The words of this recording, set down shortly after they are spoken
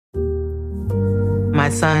My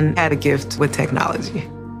son had a gift with technology.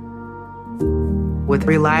 With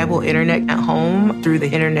reliable internet at home through the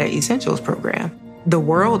Internet Essentials program, the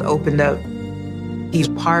world opened up. He's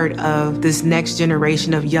part of this next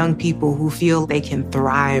generation of young people who feel they can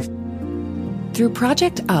thrive. Through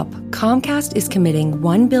Project UP, Comcast is committing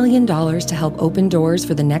 $1 billion to help open doors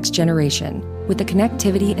for the next generation with the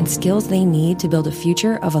connectivity and skills they need to build a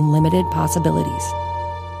future of unlimited possibilities.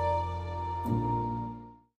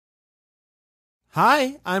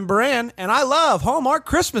 Hi, I'm Bran, and I love Hallmark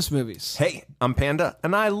Christmas movies. Hey, I'm Panda,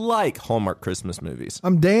 and I like Hallmark Christmas movies.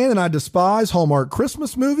 I'm Dan, and I despise Hallmark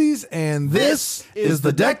Christmas movies, and this is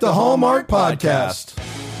the Deck the Hallmark podcast.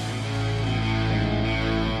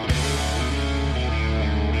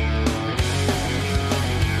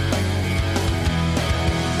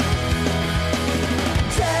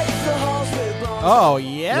 Oh,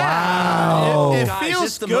 yeah. Wow. It Guys, feels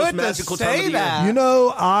it's the good most to magical time of say the year. that. You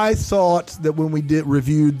know, I thought that when we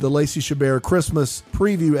reviewed the Lacey Chabert Christmas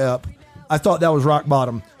preview ep, I thought that was rock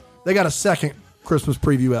bottom. They got a second Christmas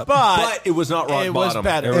preview ep. But it was not rock it was bottom.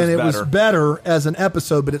 better. and it was better as an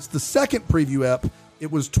episode, but it's the second preview ep.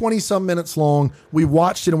 It was 20-some minutes long. We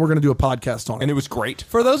watched it, and we're going to do a podcast on it. And it was great.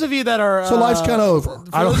 For those of you that are... So life's kind of over. For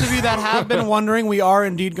those of you that have been wondering, we are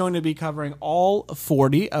indeed going to be covering all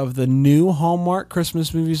 40 of the new Hallmark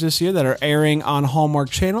Christmas movies this year that are airing on Hallmark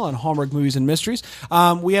Channel and Hallmark Movies and Mysteries.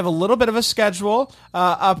 We have a little bit of a schedule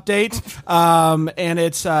update, and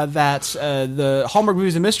it's that the Hallmark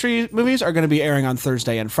Movies and Mysteries movies are going to be airing on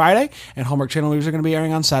Thursday and Friday, and Hallmark Channel movies are going to be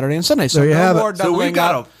airing on Saturday and Sunday. So There you have it. more So we doubling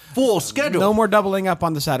got up. a full schedule. No more doubling up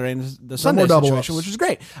on the Saturday and the Sunday double situation, ups. which is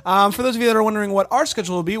great. For those of you that are wondering what our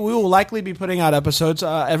schedule will be, we will likely be putting out episodes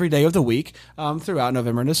every day of the week throughout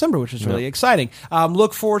November and December, which is really exciting.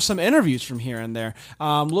 Look for some interviews from here and there.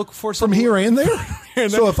 Look for some From here and there?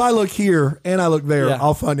 So if I look here and I look there, Yeah.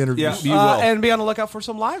 I'll find interviews. Yeah. You will. and be on the lookout for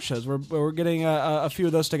some live shows. We're getting a few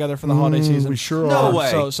of those together for the holiday season. we sure No are.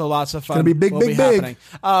 way. So lots of fun. gonna be big, will big, be big.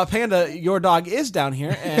 happening. Panda, your dog is down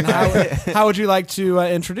here, and how would you like to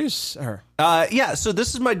introduce her? Yeah, so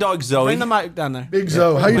this is my dog Zoe. Bring the mic down there. Big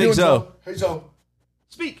Zoe. How you Big doing, Zoe. Zoe? Hey, Zoe.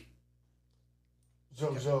 Speak.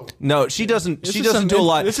 Zoe. No, she doesn't. This She is doesn't some do a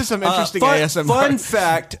lot. this is some interesting fun, ASMR. Fun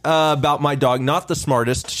fact about my dog: not the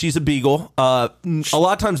smartest. She's a beagle. A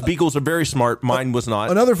lot of times, beagles are very smart. Mine was not.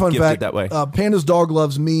 Another fun gifted fact, that way. Panda's dog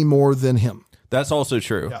loves me more than him. That's also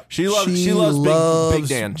true. Yeah. She loves. She She loves loves Big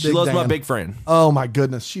Dan. She Big loves my Dan. big friend. Oh, my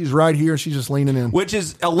goodness. She's right here. She's just leaning in. Which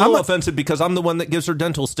is a little offensive because I'm the one that gives her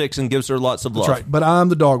dental sticks and gives her lots of love. That's right. But I'm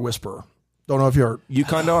the dog whisperer. Don't know if you heard. You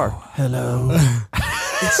kind of are. Hello.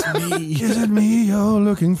 It's me. Is it me you're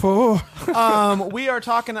looking for? We are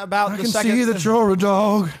talking about I the can second. see that you're a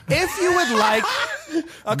dog. If you would like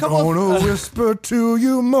a couple Gonna of, whisper to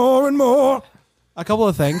you more and more. a couple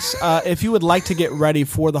of things. If you would like to get ready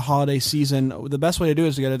for the holiday season, the best way to do it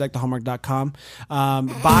is to go to deckthehallmark.com.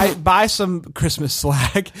 Buy some Christmas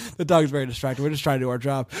swag. The dog's very distracted. We're just trying to do our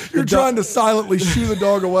job. You're trying to silently shoo the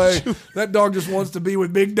dog away. That dog just wants to be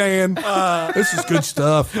with Big Dan. This is good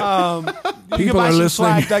stuff. You can People buy are some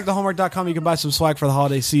listening. swag, deckthehallmark.com. You can buy some swag for the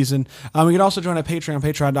holiday season. You can also join a Patreon,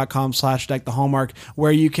 patreon.com/deckthehallmark,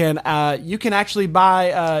 where you can actually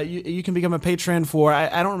buy, you can become a patron for,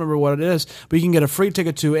 I don't remember what it is, but you can get a free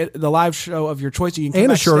ticket to it, the live show of your choice. You can come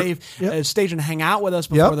And a back shirt. stage and hang out with us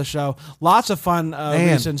before the show. Lots of fun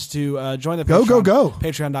reasons to join the Patreon. Go.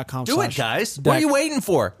 Patreon.com. Do it, guys. What are you waiting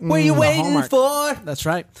for? What are you waiting Hallmark. for? That's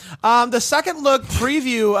right. The second look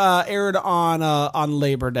preview aired on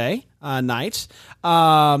Labor Day night,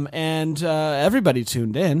 and everybody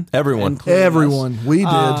tuned in. Everyone. including us. Everyone. We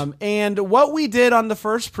did. And what we did on the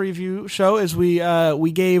first preview show is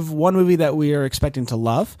we gave one movie that we are expecting to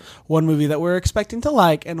love, one movie that we're expecting to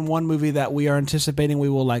like, and one movie that we are anticipating we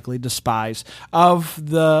will likely despise of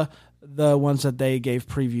the ones that they gave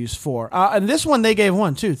previews for. And this one they gave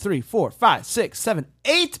 1, 2, 3, 4, 5, 6, 7,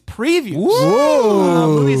 8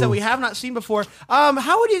 previews. Movies that we have not seen before.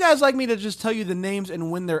 How would you guys like me to just tell you the names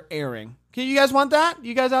and when they're airing? Can you guys want that?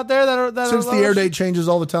 You guys out there that Since are the air date changes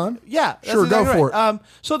all the time? yeah, that's Sure, go exactly for right. it.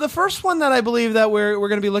 So the first one that I believe that we're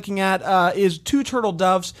going to be looking at is Two Turtle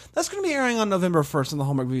Doves. That's going to be airing on November 1st in the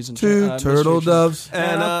Hallmark Movies and Two turtle Mysteries. doves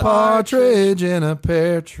and a partridge in a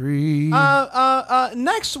pear tree.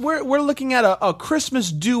 Next, we're looking at a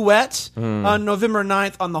Christmas duet on November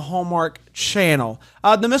 9th on the Hallmark Channel.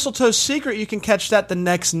 The Mistletoe Secret, you can catch that the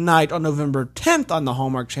next night on November 10th on the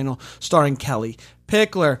Hallmark Channel, starring Kelly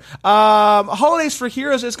Pickler. Holidays for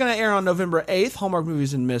Heroes is going to air on November 8th, Hallmark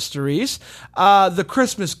Movies and Mysteries. The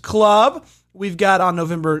Christmas Club we've got on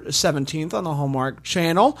November 17th on the Hallmark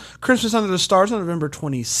Channel, Christmas Under the Stars on November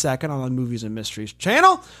 22nd on the Movies and Mysteries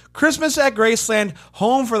Channel, Christmas at Graceland,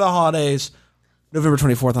 Home for the Holidays, November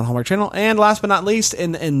 24th on Hallmark Channel, and last but not least,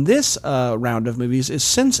 in this round of movies is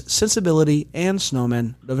Sensibility and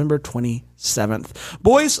Snowman, November 27th.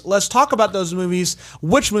 Boys, let's talk about those movies.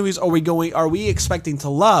 Which movies are we expecting to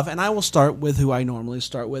love? And I will start with who I normally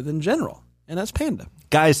start with in general, and that's Panda.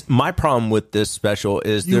 Guys, my problem with this special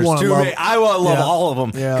is You there's wanna too love- many. I want to love Yeah. all of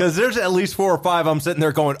them Yeah. because there's at least 4 or 5 I'm sitting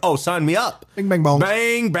there going, oh, sign me up. Bing, bang, bong.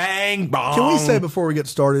 Bang, bang, bong. Can we say before we get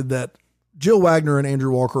started that Jill Wagner and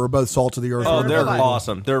Andrew Walker are both salt of the earth? Oh, they're Delightful.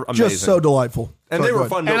 awesome. They're amazing. just so delightful. And Sorry, they go were ahead.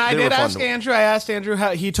 fun. And I they did were fun ask to- Andrew. I asked Andrew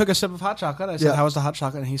how he took a sip of hot chocolate. I said, Yeah. "How was the hot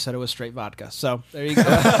chocolate?" And he said it was straight vodka. So there you go.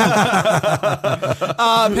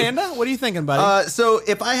 Panda, what are you thinking, buddy? So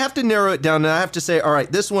if I have to narrow it down, and I have to say, all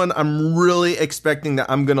right, this one I'm really expecting that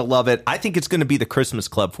I'm going to love it. I think it's going to be The Christmas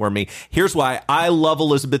Club for me. Here's why: I love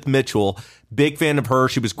Elizabeth Mitchell. Big fan of her.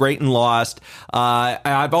 She was great in Lost.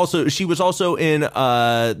 She was also in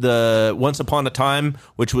the Once Upon a Time,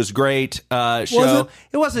 which was great show.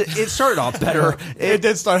 It wasn't. It started off better. It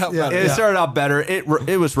did start out better. It started out better.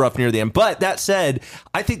 It was rough near the end. But that said,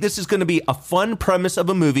 I think this is going to be a fun premise of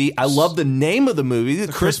a movie. I love the name of the movie,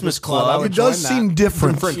 The Christmas Club. I It would does join seem that.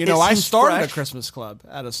 different. You know, It I seems started fresh. a Christmas club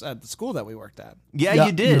at the school that we worked at. Yeah,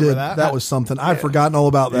 you did. That was something. I'd forgotten all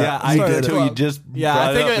about that. Yeah, I You did did it. too. You just Yeah, brought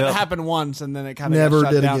I think up. it Yep. happened once, and then it kind of Never got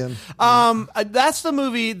shut did down. again. That's the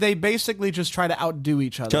movie. They basically just try to outdo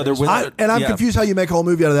each other. other with- I'm Yeah. confused how you make a whole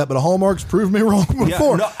movie out of that, but Hallmark's proved me wrong Yeah,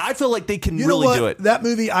 before. no, I feel like they can You really know what? do it. That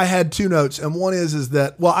movie, I had 2 notes, and one is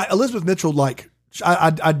that Elizabeth Mitchell,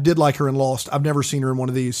 I did like her in Lost. I've never seen her in one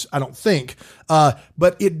of these, I don't think,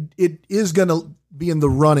 but it is going to be in the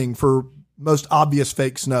running for most obvious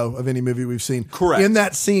fake snow of any movie we've seen. Correct. In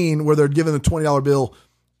that scene where they're given the $20 bill,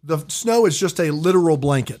 the snow is just a literal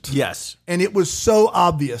blanket. Yes. And it was so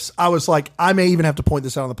obvious. I was like, I may even have to point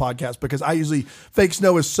this out on the podcast because I usually fake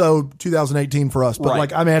snow is so 2018 for us, but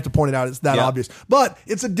Right. I may have to point it out. It's that Yeah. obvious, but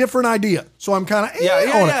it's a different idea. So I'm kind of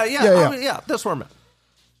Yeah. That's where I'm at.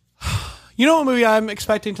 You know what movie I'm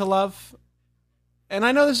expecting to love? And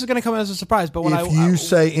I know this is going to come as a surprise, but when If you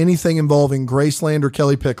say anything involving Graceland or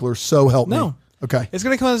Kelly Pickler, so help me. No. Okay. It's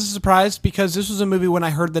going to come as a surprise because this was a movie when I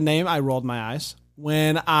heard the name, I rolled my eyes.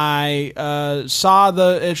 When I saw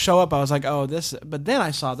it show up, I was like, oh, this. But then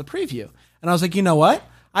I saw the preview. And I was like, you know what?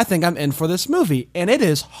 I think I'm in for this movie. And it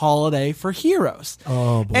is Holiday for Heroes.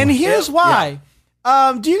 Oh, boy. And here's why.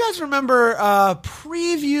 Do you guys remember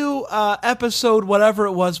preview episode, whatever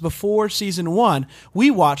it was before season 1,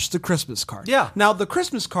 we watched The Christmas Card. Yeah. Now, The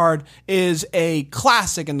Christmas Card is a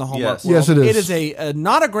classic in the Hallmark Yes. world. Yes, it is. It is a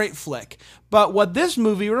not a great flick. But what this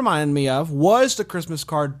movie reminded me of was The Christmas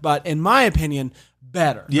Card, but in my opinion,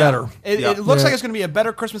 better. Better. It looks Yeah. like it's going to be a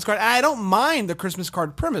better Christmas card. I don't mind the Christmas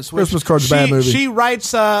card premise. Which Christmas Card's a bad movie. She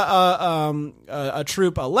writes a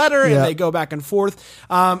troop a letter, Yeah. and they go back and forth.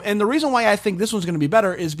 And the reason why I think this one's going to be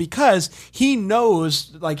better is because he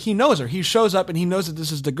knows her. He shows up and he knows that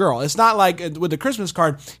this is the girl. It's not like with the Christmas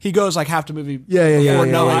card, he goes like half the movie. Yeah. before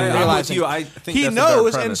No, knowing, I'm with realizing. you. I think he that's a better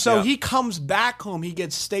knows, premise, and so yeah. he comes back home. He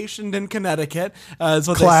gets stationed in Connecticut. Is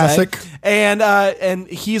what Classic. they say. And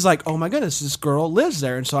he's like, oh my goodness, this girl lives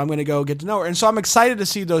there, and so I'm going to go get to know her. And so I'm excited to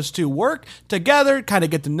see those two work together, kind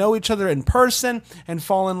of get to know each other in person, and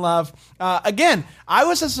fall in love. Again, I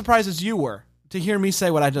was as surprised as you were to hear me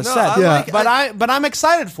say what I just said. Yeah. But I'm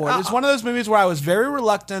excited for it. It's one of those movies where I was very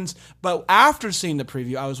reluctant, but after seeing the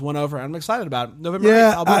preview, I was won over. I'm excited about it. November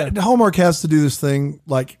 8th, I'll be there. Hallmark has to do this thing.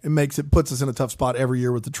 Like it puts us in a tough spot every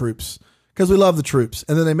year with the troops because we love the troops,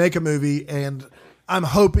 and then they make a movie, and I'm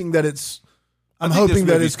hoping that it's going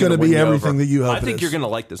to be everything that you hope. I think it is. you're going to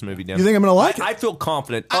like this movie, Dan. You think I'm going to like it? I feel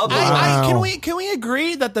confident. Can we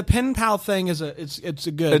agree that the pen pal thing is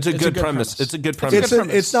a good premise. It's a good premise.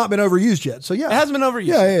 It's not been overused yet. So yeah, It hasn't been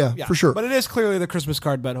overused. Yeah, for sure. But it is clearly the Christmas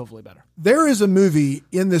card, but hopefully better. There is a movie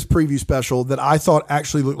in this preview special that I thought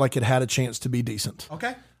actually looked like it had a chance to be decent.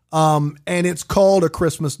 Okay. And it's called A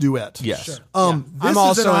Christmas Duet. Yes. This I'm is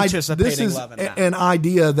also an anticipating this is loving that. an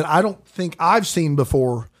idea that I don't think I've seen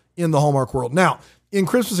before in the Hallmark world. Now, in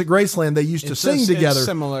Christmas at Graceland, they used to sing together. It's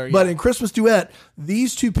similar, But yeah. in Christmas Duet,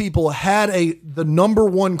 these two people had the number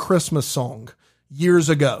one Christmas song years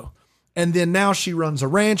ago. And then now she runs a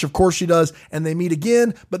ranch. Of course she does. And they meet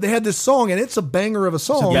again. But they had this song, and it's a banger of a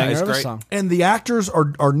song. banger it's of a great. song. And the actors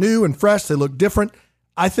are new and fresh. They look different.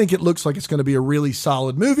 I think it looks like it's going to be a really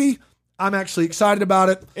solid movie. I'm actually excited about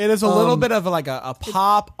it. It is a little bit of like a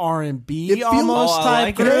pop R&B It feels- almost I type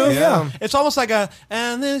like it. groove. Yeah. It's almost like a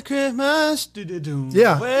and this Christmas do-do-do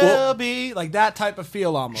Yeah. will be like that type of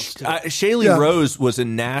feel almost. To it. Shaylee Yeah. Rose was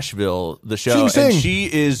in Nashville, the show, She can and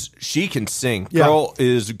sing. she can sing. Yeah. Girl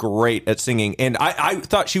is great at singing, and I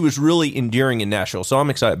thought she was really endearing in Nashville, so I'm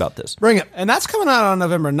excited about this. Bring it. And that's coming out on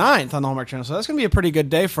November 9th on the Hallmark Channel, so that's going to be a pretty good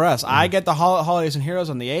day for us. I get the Holidays and Heroes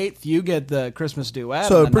on the 8th. You get the Christmas duet.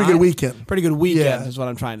 So on the pretty good 9th. weekend. Pretty good weekend Yeah. is what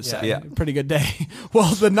I'm trying to say. Yeah. Pretty good day.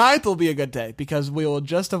 Well, the 9th will be a good day because we will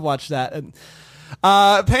just have watched that. And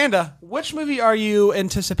Panda, which movie are you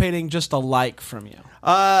anticipating just a like from you?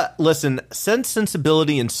 Listen, Sense,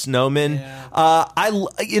 Sensibility, and Snowman. Yeah.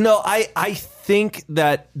 I think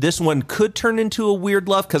that this one could turn into a weird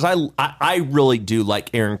love because I really do like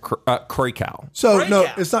Aaron Krakow. So no,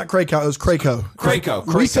 Krakow. it's not Krakow. It was Krakow. Krakow.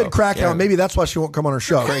 We said Krakow. Yeah. Maybe that's why she won't come on our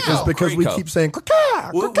show. Krakow. Because we Krakow. keep saying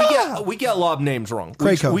Krakow. We get a lot of names wrong.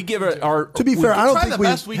 Krakow. We give it our. To be fair, I don't try think the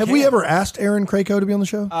best we have can. we ever asked Aaron Krakow to be on the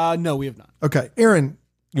show? No, we have not. Okay, Aaron,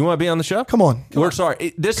 You want to be on the show? come on. We're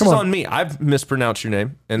sorry. This Come is on. on me. I've mispronounced your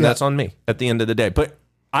name, and Yeah. that's on me at the end of the day. But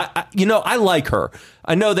I like her.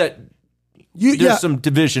 I know that there's some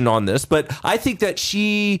division on this, but I think that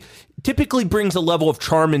she typically brings a level of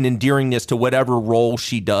charm and endearingness to whatever role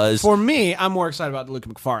she does. For me, I'm more excited about Luke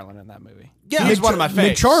McFarlane in that movie. Yeah. he's one of my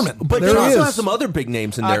favorites. McCharmin. But there she he also is. has some other big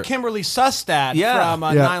names in there. Kimberly Sustad Yeah. from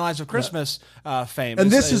Yeah. Nine Lives of Christmas fame.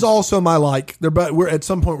 And this is also my like. We're at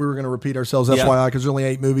some point we were going to repeat ourselves, Yeah. FYI, because there's only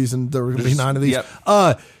 8 movies and there were going to be 9 of these.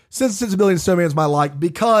 Yep. Sense, Sensibility, and Snowman is my like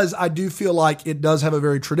because I do feel like it does have a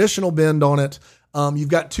very traditional bend on it. You've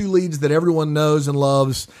got 2 leads that everyone knows and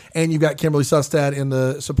loves, and you've got Kimberly Sustad in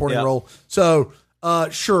the supporting Yeah. role. So,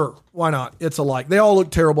 sure, why not? It's a like. They all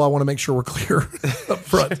look terrible. I want to make sure we're clear up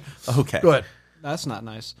front. Okay. Go ahead. That's not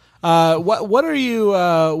nice. What are you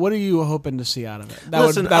hoping to see out of it? That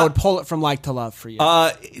Listen, would pull it from like to love for you.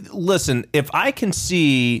 Listen, if I can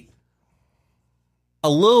see a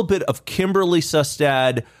little bit of Kimberly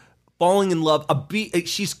Sustad falling in love,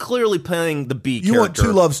 she's clearly playing the B You want character.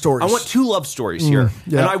 2 love stories. I want 2 love stories here.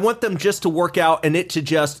 yeah. And I want them just to work out and it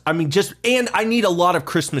to and I need a lot of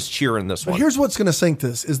Christmas cheer in this But one. here's what's going to sink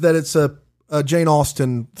this, is that it's a Jane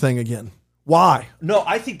Austen thing again. Why? No,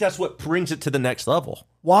 I think that's what brings it to the next level.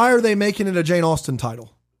 Why are they making it a Jane Austen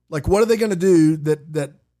title? Like, what are they going to do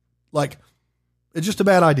that like, it's just a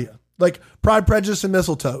bad idea. Like Pride, Prejudice, and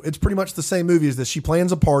Mistletoe. It's pretty much the same movie as this. She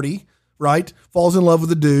plans a party, right? Falls in love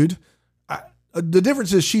with a dude. The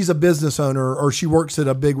difference is she's a business owner or she works at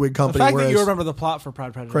a bigwig the company. fact that whereas you remember the plot for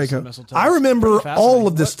Pride, Prejudice, Krakow. and Mistletoe. I is remember pretty fascinating. all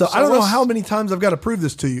of this stuff. So I don't know what's- how many times I've got to prove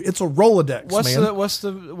this to you. It's a Rolodex,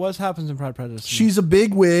 man. What happens in Pride, Prejudice? She's a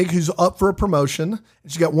big wig who's up for a promotion.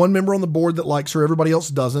 She's got one member on the board that likes her. Everybody else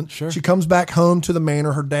doesn't. Sure. She comes back home to the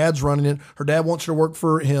manor. Her dad's running it. Her dad wants her to work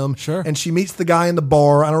for him. Sure. And she meets the guy in the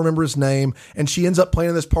bar. I don't remember his name. And she ends up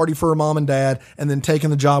planning this party for her mom and dad and then taking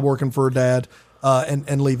the job working for her dad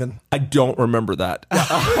and leaving. I don't remember that.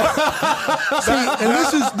 See,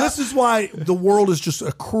 and this is why the world is just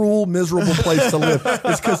a cruel, miserable place to live.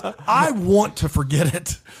 It's because I want to forget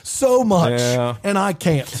it so much, Yeah. and I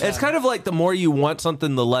can't. It's kind of like the more you want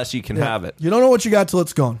something, the less you can have it. You don't know what you got till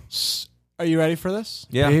it's gone. Are you ready for this?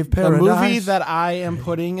 Yeah. Dave The movie Paradise. that I am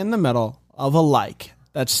putting in the middle of a like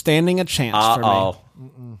that's standing a chance for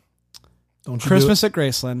me. Don't you do Christmas at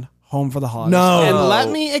Graceland, Home for the Holidays. No. And let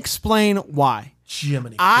me explain why. it?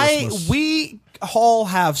 Jiminy Christmas. We all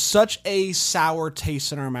have such a sour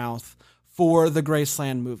taste in our mouth for the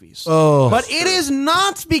Graceland movies. Oh. But it is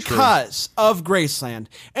not because of Graceland.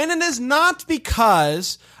 And it is not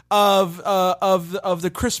because of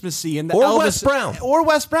the Christmassy and the Or Elvis Wes Brown. or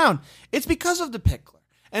Wes Brown. It's because of the Pickler.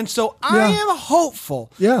 And so I Yeah. am hopeful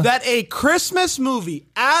Yeah. that a Christmas movie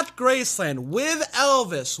at Graceland with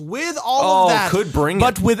Elvis, with all of that, could bring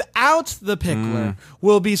but it. without the Pickler,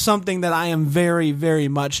 will be something that I am very, very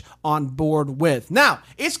much on board with. Now,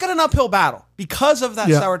 it's got an uphill battle because of that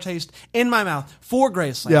Yeah. sour taste in my mouth for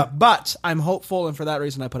Graceland. Yeah. But I'm hopeful, and for that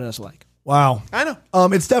reason, I put it as a like. Wow. I know.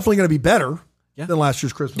 It's definitely going to be better Yeah. than last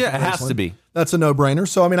year's Christmas. Yeah, it at has Graceland. to be. That's a no-brainer.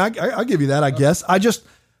 So, I mean, I give you that, I guess. I just,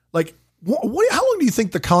 like, how long do you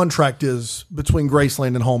think the contract is between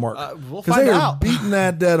Graceland and Hallmark? We'll Because find they are out. beating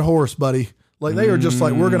that dead horse, buddy. Like, they are just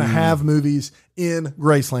like, we're going to have movies in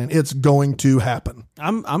Graceland. It's going to happen.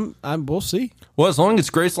 We'll see. Well, as long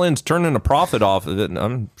as Graceland's turning a profit off of it,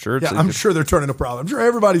 I'm sure it's Yeah, I'm sure they're turning a profit. I'm sure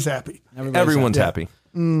everybody's happy. everyone's happy.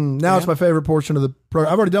 Now it's my favorite portion of the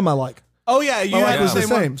program. I've already done my like. Oh, yeah. You My like have was the one.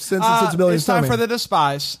 same. Sense and Sensibility It's and time Snowman. for the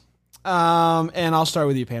despise. And I'll start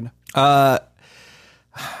with you, Panda.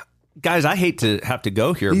 guys, I hate to have to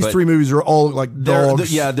go here. These but 3 movies are all like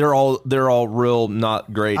dogs. they're all real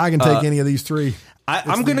not great. I can take any of these 3.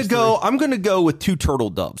 I'm gonna go with 2 turtle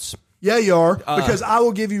doves. Yeah, you are, because I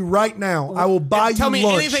will give you right now. I will buy you Tell me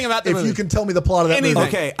lunch anything about the if movie. you can tell me the plot of that movie.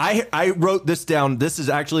 Okay, I wrote this down. This is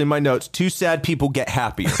actually in my notes. 2 sad people get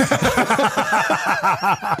happier. And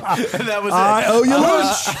that was I it. owe you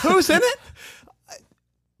lunch. Who's in it?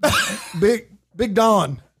 Big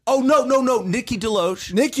Don. Oh no, Nikki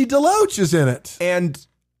DeLoach Nikki DeLoach is in it. and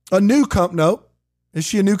A newcomer. No, is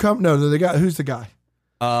she a newcomer? No, the guy. Who's the guy?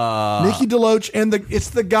 Nikki DeLoach, and it's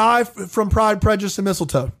the guy from Pride, Prejudice, and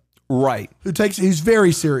Mistletoe right, he's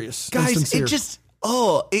very serious, and guys. sincere. It just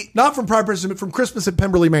not from Pride, Prejudice, but from Christmas at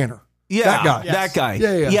Pemberley Manor. yeah, that guy. that guy,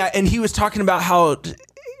 Yeah. And he was talking about how.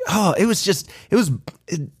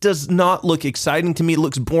 It does not look exciting to me. It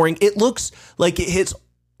looks boring. It looks like it hits.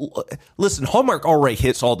 Listen, Hallmark already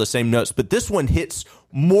hits all the same notes, but this one hits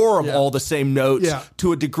more of all the same notes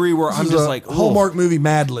to a degree where I'm just like, Hallmark movie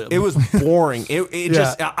Mad Lib. It was boring.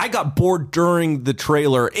 I got bored during the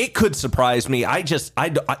trailer. It could surprise me. Guys, I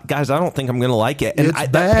don't think I'm going to like it. And It's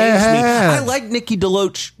that pains me. bad. I like Nikki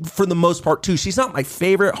DeLoach for the most part too. She's not my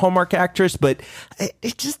favorite Hallmark actress, but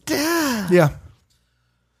it just, yeah.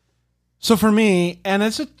 So for me, and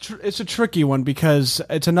it's a tricky one because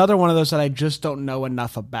it's another one of those that I just don't know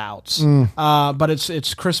enough about. But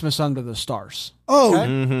it's Christmas Under the Stars. Oh,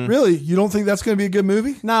 Mm-hmm. really? You don't think that's going to be a good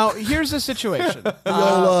movie? Now here's the situation. I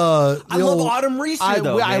love Autumn Reeser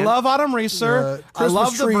though. I man. love Autumn Reeser. I Christmas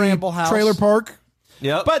love the Tree Bramble House Trailer Park.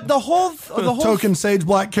 Yep. But the whole Token Sage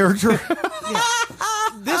Black character.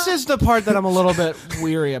 this is the part that I'm a little bit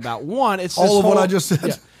weary about. One, it's this All of what whole- I just said.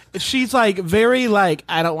 yeah. She's like very like,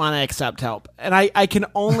 I don't want to accept help, and I can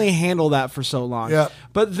only handle that for so long. Yeah.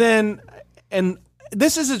 But then, and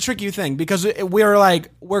this is a tricky thing because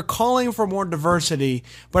we're calling for more diversity,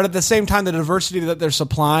 but at the same time, the diversity that they're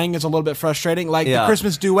supplying is a little bit frustrating. Like the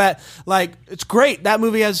Christmas duet, like it's great. That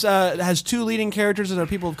movie has 2 leading characters that are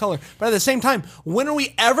people of color, but at the same time, when are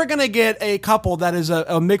we ever going to get a couple that is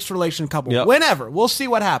a mixed relation couple? Yep. Whenever, we'll see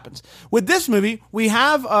what happens. With this movie, we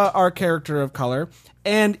have our character of color.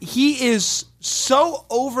 And he is so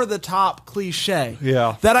over the top cliche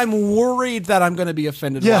that I'm worried that I'm going to be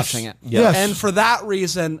offended watching it. Yes. And for that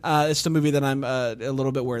reason, it's the movie that I'm a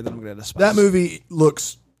little bit worried that I'm going to despise. That movie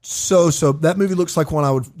looks so. That movie looks like one I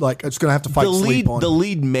would like. It's going to have to fight sleep on. The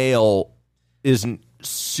lead male isn't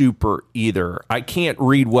super either. I can't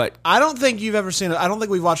read what. I don't think you've ever seen it. I don't think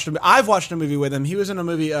we've watched him. I've watched a movie with him. He was in a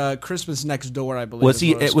movie, Christmas Next Door, I believe. Was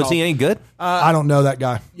he any good? I don't know that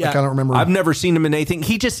guy. yeah. Like, I don't remember. I've never seen him in anything.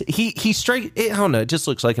 He straight. I don't know. It just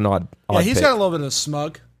looks like an odd. Yeah, he's pick. got a little bit of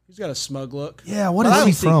smug. He's got a smug look. Yeah, what But is I he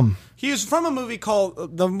don't think- from? He was from a movie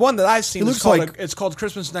called the one that I've seen. He It's looks called, like- it's called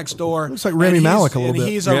Christmas Next Door. Looks like Rami And he's- Malek a little and bit.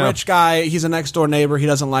 He's a Yeah. rich guy. He's a next door neighbor. He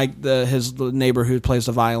doesn't like his neighbor who plays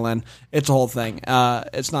the violin. It's a whole thing.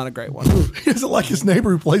 It's not a great one. He doesn't like his neighbor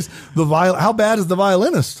who plays the violin. How bad is the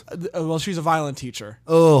violinist? Well, she's a violin teacher.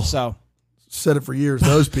 Oh, So, said it for years.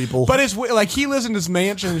 Those people. but it's like he lives in this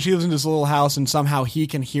mansion and she lives in this little house, and somehow he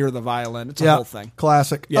can hear the violin. It's a whole thing.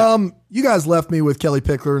 Classic. Yeah. You guys left me with Kelly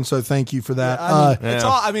Pickler, and so thank you for that. It's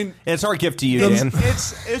all. I mean, It's our gift to you, Dan.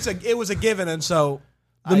 it was a given, and so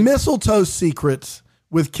The Mistletoe Secret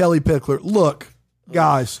with Kelly Pickler. Look,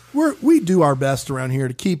 guys, we do our best around here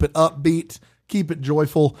to keep it upbeat, keep it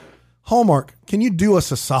joyful. Hallmark, can you do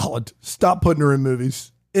us a solid? Stop putting her in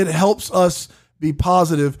movies. It helps us be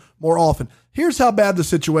positive more often. Here's how bad the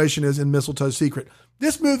situation is in Mistletoe Secret.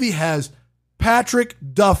 This movie has Patrick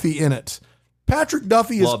Duffy in it. Patrick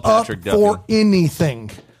Duffy is Love Patrick up Duffy. for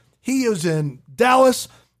anything. He is in Dallas.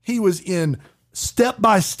 He was in Step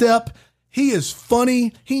by Step. He is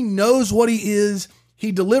funny. He knows what he is.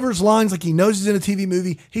 He delivers lines like he knows he's in a TV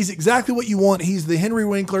movie. He's exactly what you want. He's the Henry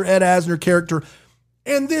Winkler, Ed Asner character.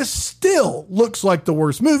 And this still looks like the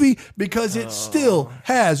worst movie because it still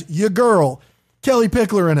has your girl, Kelly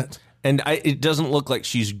Pickler, in it. And it doesn't look like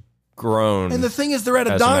she's grown. And the thing is, they're at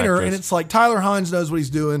a As an diner, actress. and it's like Tyler Hines knows what he's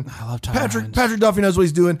doing. I love Tyler Hines. Patrick Duffy knows what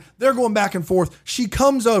he's doing. They're going back and forth. She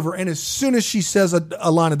comes over, and as soon as she says a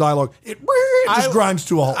line of dialogue, it just grinds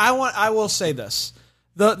to a halt. I will say this.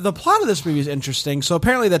 The plot of this movie is interesting. So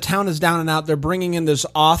apparently the town is down and out. They're bringing in this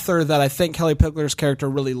author that I think Kelly Pickler's character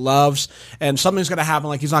really loves, and something's going to happen,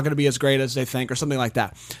 like he's not going to be as great as they think, or something like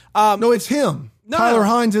that. No, it's him. No, Tyler no.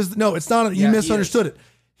 Hines is no. It's not. You Yeah, he misunderstood it.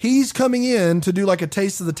 He's coming in to do like a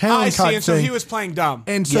taste of the town I type see. And so thing. he was playing dumb,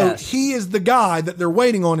 and so Yes. he is the guy that they're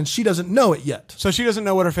waiting on, and she doesn't know it yet. so she doesn't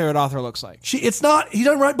know what her favorite author looks like. It's not. He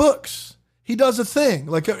doesn't write books. He does a thing.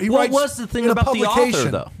 Like he What writes was the thing in a about the author,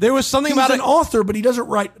 publication. though? There was something He's about an author, but he doesn't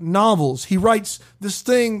write novels. He writes this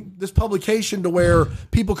publication to where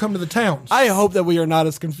people come to the towns. I hope that we are not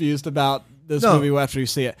as confused about this No. movie after you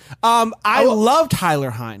see it. I love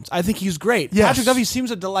Tyler Hynes. I think he's great. Yes. Patrick Duffy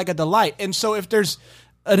seems like a delight. And so if there's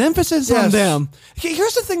an emphasis on Yes. them,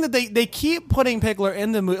 here's the thing that they keep putting Pickler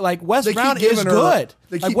in the movie. Like Wes They keep Brown is giving her- good.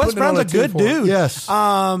 they Like keep Wes putting it Brown's on a a team good for her. dude. Yes.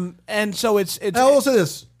 And so it's I will say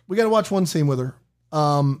this: we got to watch one scene with her,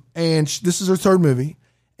 and this is her third movie,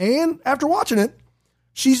 and after watching it,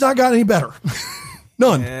 she's not got any better.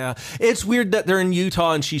 None. Yeah, it's weird that they're in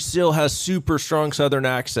Utah and she still has super strong Southern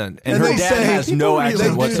accent, and her they dad say- has no they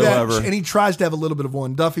accent do whatsoever. that, and he tries to have a little bit of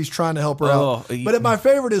one. Duffy's trying to help her Oh, out. But my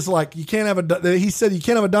favorite is like you can't have he said you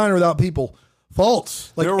can't have a diner without people.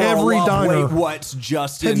 False. Like There were every a lot of, diner. Wait, what's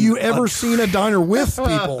Justin? Have you ever seen a diner with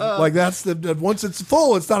people? Like that's once it's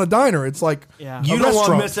full, it's not a diner. It's like Yeah. You a don't want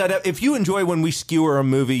to restaurant. miss that. If you enjoy when we skewer a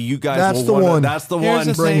movie, you guys That's will the wanna- one. That's the Here's one.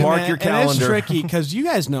 the thing, Mark man, your and calendar. it's tricky because you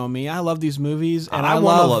guys know me. I love these movies, and I I wanna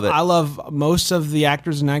love love it. I love most of the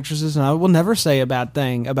actors and actresses, and I will never say a bad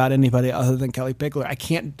thing about anybody other than Kelly Pickler. I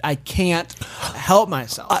can't help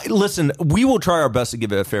myself. Listen, we will try our best to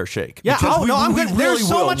give it a fair shake. Yeah, Because I'm we good. really There's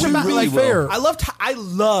so will. much We about really like will. fair. I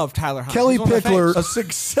love Tyler Hynes. Kelly He's one of my Pickler, faves. a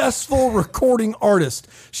successful recording artist.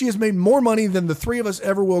 She has made more money than the three of us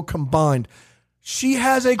ever will combined. She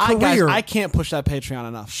has a career. I can't push that Patreon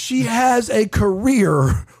enough. She has a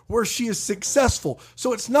career where she is successful.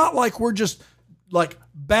 So it's not like we're just like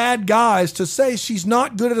bad guys to say she's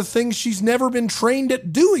not good at a thing she's never been trained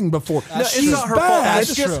at doing before. That's She's true. not her bad fault. That's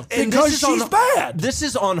It's just- true. and because this is she's on- bad. This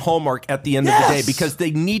is on Hallmark at the end of the day Yes. because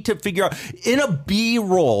they need to figure out in a B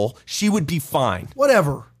role she would be fine.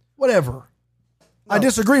 Whatever. I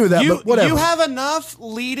disagree with that, but whatever. You have enough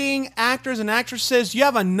leading actors and actresses. You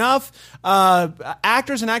have enough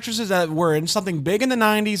actors and actresses that were in something big in the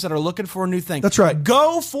 90s that are looking for a new thing. That's right.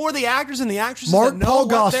 Go for the actors and the actresses Mark that know Paul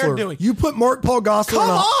what they're Gosselaar. doing. You put Mark Paul Come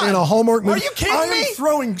Gosselaar on! in a Hallmark movie. Are you kidding I am me?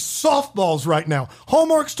 throwing softballs right now.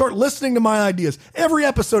 Hallmark, start listening to my ideas. Every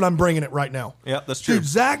episode, I'm bringing it right now. Yeah, that's true. Dude,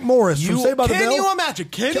 Zach Morris from Saved by the Bell. Can you imagine?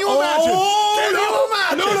 Can you Oh, imagine? Can no. you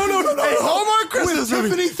imagine? No. A Hallmark Christmas With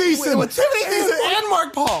movie. Tiffany Thiessen. With Tiffany Thiessen and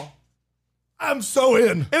Mark Paul. I'm so in.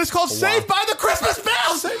 And it's called Saved by the Christmas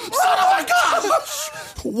Bells. Son of a gun.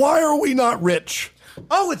 Why are we not rich?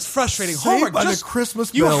 Oh, it's frustrating. Saved Hallmark, by the just,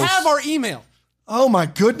 Christmas you Bells. have our email. Oh my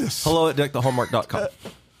goodness. Hello@deckthehallmark.com.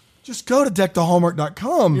 Just go to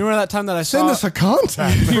deckthehallmark.com. You remember that time that I Send saw us a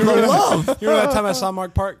contact. For the love. You remember that time I saw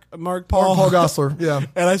Mark Paul Paul Gosselaar. Yeah.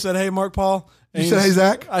 and I said, "Hey, Mark Paul." And You he said, "Hey,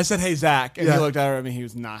 Zach?" I said, "Hey, Zach," and Yeah. he looked at me. He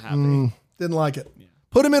was not happy. Didn't like it.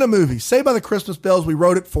 Put him in a movie. Saved by the Christmas Bells. We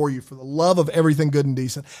wrote it for you for the love of everything good and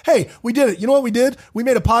decent. Hey, we did it. You know what we did? We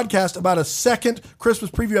made a podcast about a second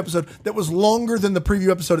Christmas preview episode that was longer than the preview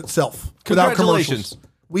episode itself. Without Congratulations. commercials.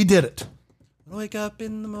 We did it. Wake up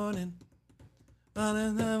in the morning.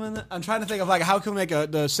 I'm trying to think of like how can we make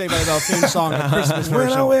the Saved by the Bell theme song a Christmas When I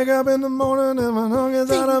version. wake up in the morning and my dog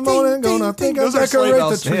is out of the morning, gonna think I'll Those are sleigh decorate the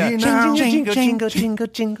bells. tree Yeah. now.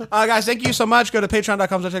 jingle. Guys, thank you so much. Go to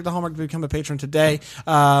patreon.com/deckthehallmark to become a patron today.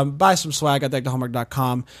 Buy some swag at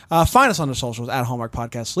deckthehallmark.com. Find us on the socials at Hallmark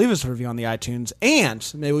Podcast. Leave us a review on the iTunes. And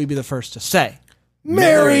may we be the first to say,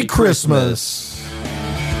 Merry Christmas.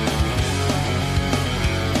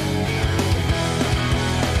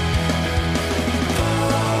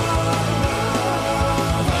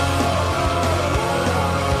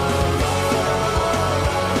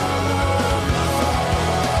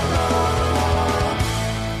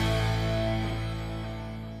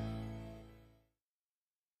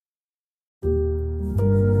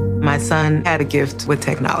 My son had a gift with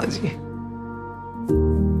technology.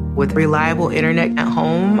 With reliable internet at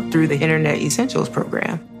home through the Internet Essentials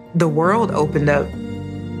program, the world opened up.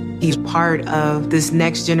 He's part of this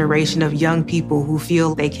next generation of young people who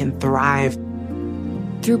feel they can thrive.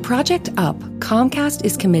 Through Project UP, Comcast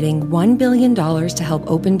is committing $1 billion to help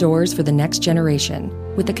open doors for the next generation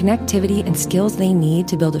with the connectivity and skills they need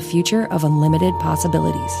to build a future of unlimited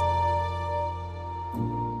possibilities.